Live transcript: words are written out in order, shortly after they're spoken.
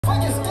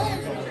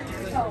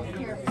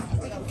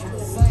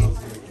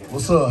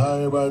What's up? How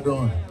everybody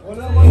doing? What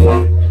up? Are you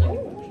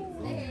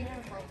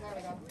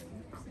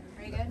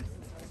good?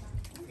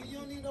 You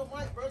don't need no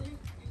mic, bro.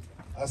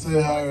 I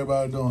said, how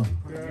everybody doing?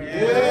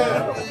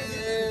 Yeah. How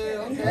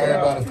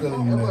everybody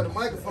feeling The tonight?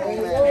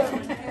 microphone,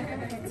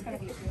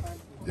 man.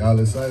 Y'all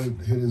excited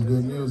to hear this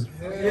good music?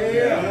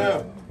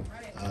 Yeah.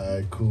 All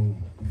right, cool.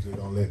 We just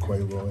gonna let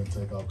Quavo and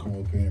Takeoff come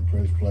up here and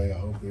press play. I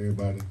hope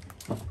everybody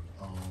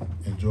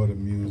enjoy the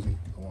music.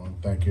 I want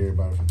to thank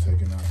everybody for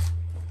taking out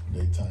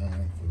their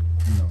time.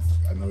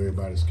 I know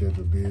everybody's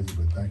schedule busy,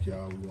 but thank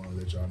y'all. We want to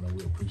let y'all know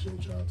we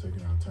appreciate y'all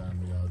taking our time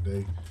in y'all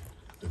day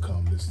to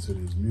come listen to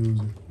this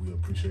music. We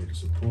appreciate the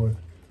support.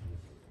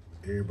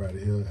 Everybody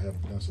here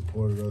have done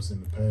supported us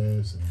in the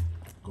past and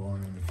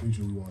going in the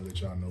future. We want to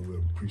let y'all know we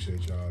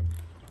appreciate y'all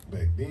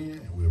back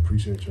then and we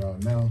appreciate y'all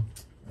now.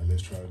 And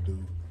let's try to do,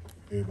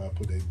 everybody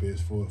put their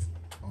best foot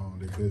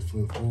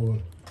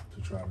forward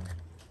to try to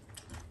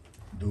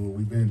do what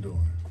we've been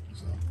doing.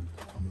 So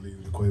I'm gonna leave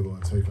it to Quavo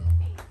and Takeoff.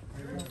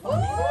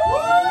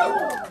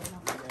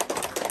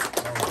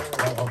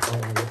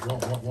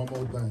 One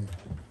more thing.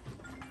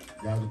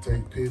 Y'all can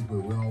take pics, but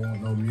we don't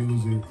want no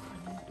music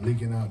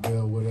leaking out there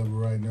or whatever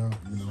right now,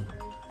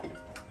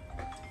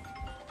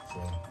 So,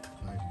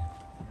 thank you.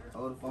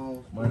 Hold the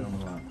phone. Money on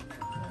the line.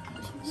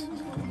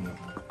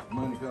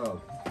 Money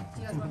calls.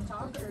 Do you guys want to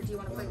talk or do you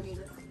want to play the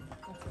music?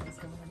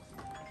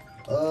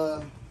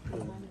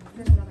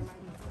 There's another mic.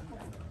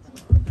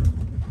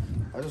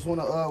 I just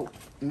want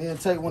to, me and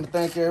Tate want to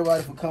thank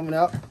everybody for coming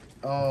out.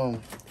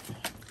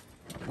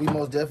 We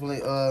most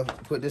definitely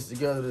put this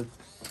together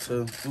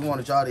we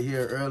wanted y'all to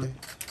hear it early.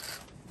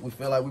 We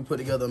feel like we put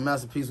together a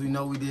masterpiece. We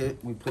know we did.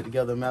 We put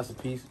together a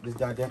masterpiece. This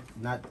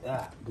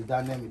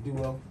dynamic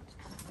duo,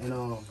 and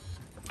I'm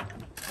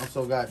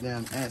so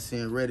goddamn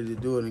antsy and ready to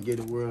do it and get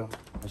the world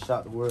and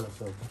shock the world.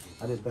 So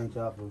I just thank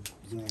y'all for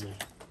doing this.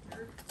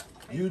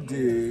 You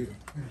did.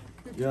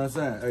 You know what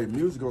I'm saying? Hey,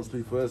 music gonna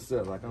speak for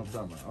itself. Like I'm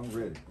talking about. I'm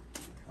ready.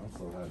 I'm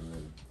so happy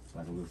ready.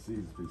 Like a little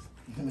Caesar piece.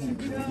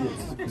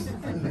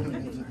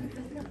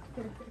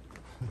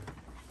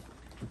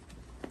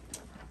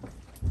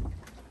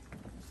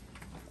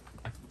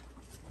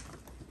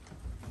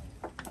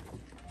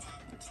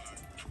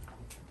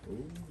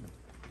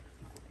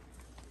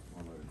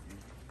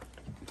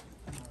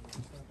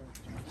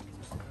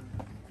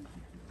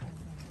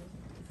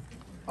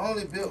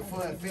 Only built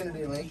for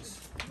infinity links.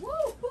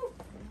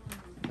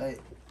 Hey.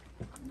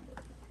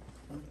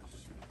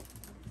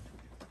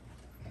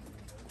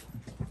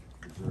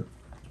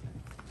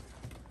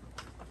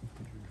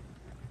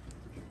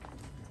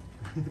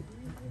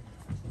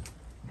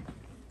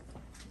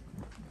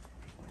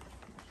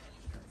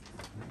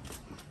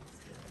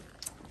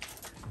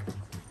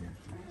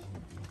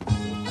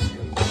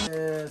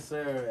 Yes,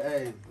 sir.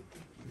 Hey.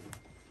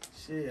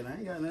 Shit, I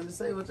ain't got nothing to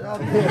say what y'all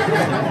doing.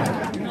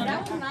 No,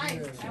 that was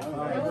nice.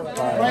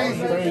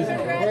 Crazy.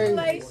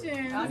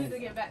 Congratulations. I need to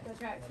get back to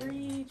track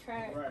 3.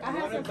 I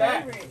have some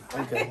favorites.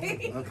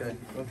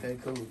 Okay,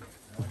 cool.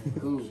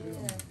 Cool.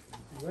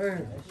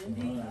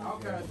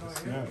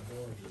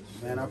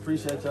 Man, I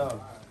appreciate y'all.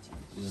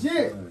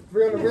 Shit!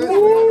 3 on the wrist, 3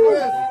 on the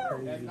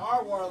wrist. That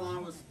narwhal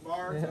line was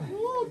smart.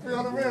 3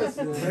 on the wrist.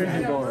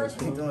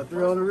 He's doing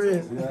 3 on the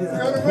wrist. 3 on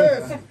the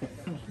wrist.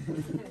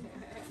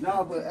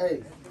 No, but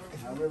hey,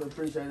 I really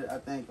appreciate it. I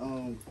think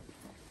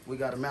we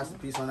got a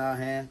masterpiece on our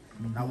hand.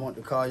 I want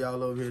to call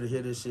y'all over here to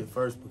hear this shit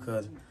first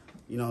because,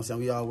 you know what I'm saying,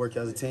 we all work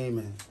as a team.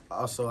 And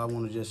also I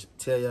want to just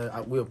tell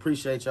y'all, we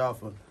appreciate y'all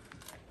for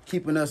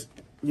keeping us,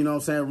 you know what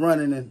I'm saying,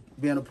 running and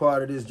being a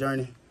part of this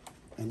journey.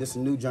 And this is a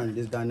new journey,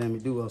 this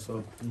dynamic duo.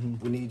 So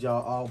we need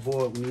y'all all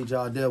aboard. We need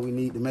y'all there. We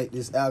need to make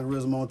this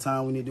algorithm on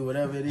time. We need to do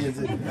whatever it is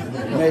to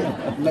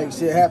make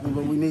shit happen.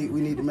 But we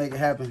need to make it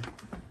happen.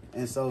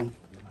 And so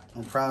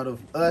I'm proud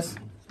of us.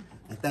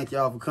 And thank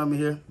y'all for coming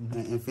here.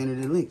 And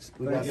Infinity Links.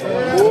 We got